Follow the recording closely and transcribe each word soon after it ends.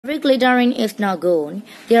Every glittering is not gold.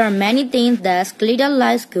 There are many things that glitter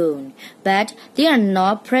like gold, but they are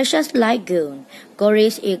not precious like gold. Gold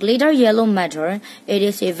is a glitter yellow metal. It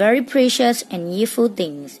is a very precious and useful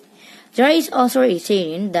thing. There is also a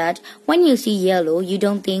saying that when you see yellow, you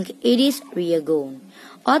don't think it is real gold.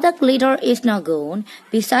 All the glitter is not gold.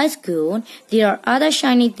 Besides gold, there are other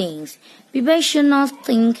shiny things. People should not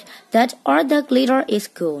think that all the glitter is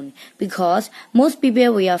gold, because most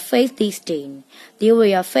people wear face these days. They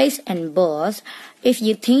wear face and balls. If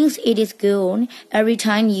you think it is gold, every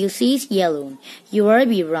time you see yellow, you will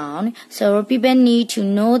be wrong. So people need to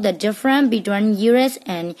know the difference between yours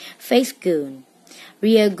and face gold.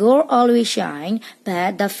 Real gold always shine,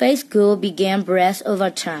 but the face gold began breath over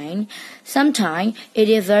time. Sometimes it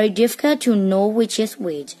is very difficult to know which is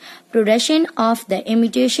which. Production of the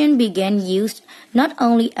imitation began used not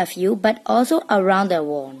only a few but also around the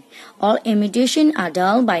world. All imitations are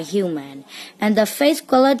done by humans, and the face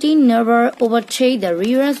quality never overtakes the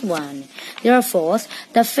real one. Therefore,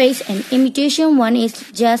 the face and imitation one is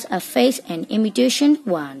just a face and imitation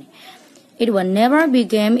one. It will never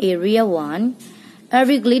become a real one.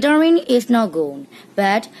 Every glittering is not gold,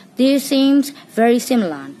 but this seems very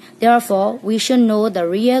similar. Therefore, we should know the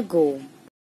real gold.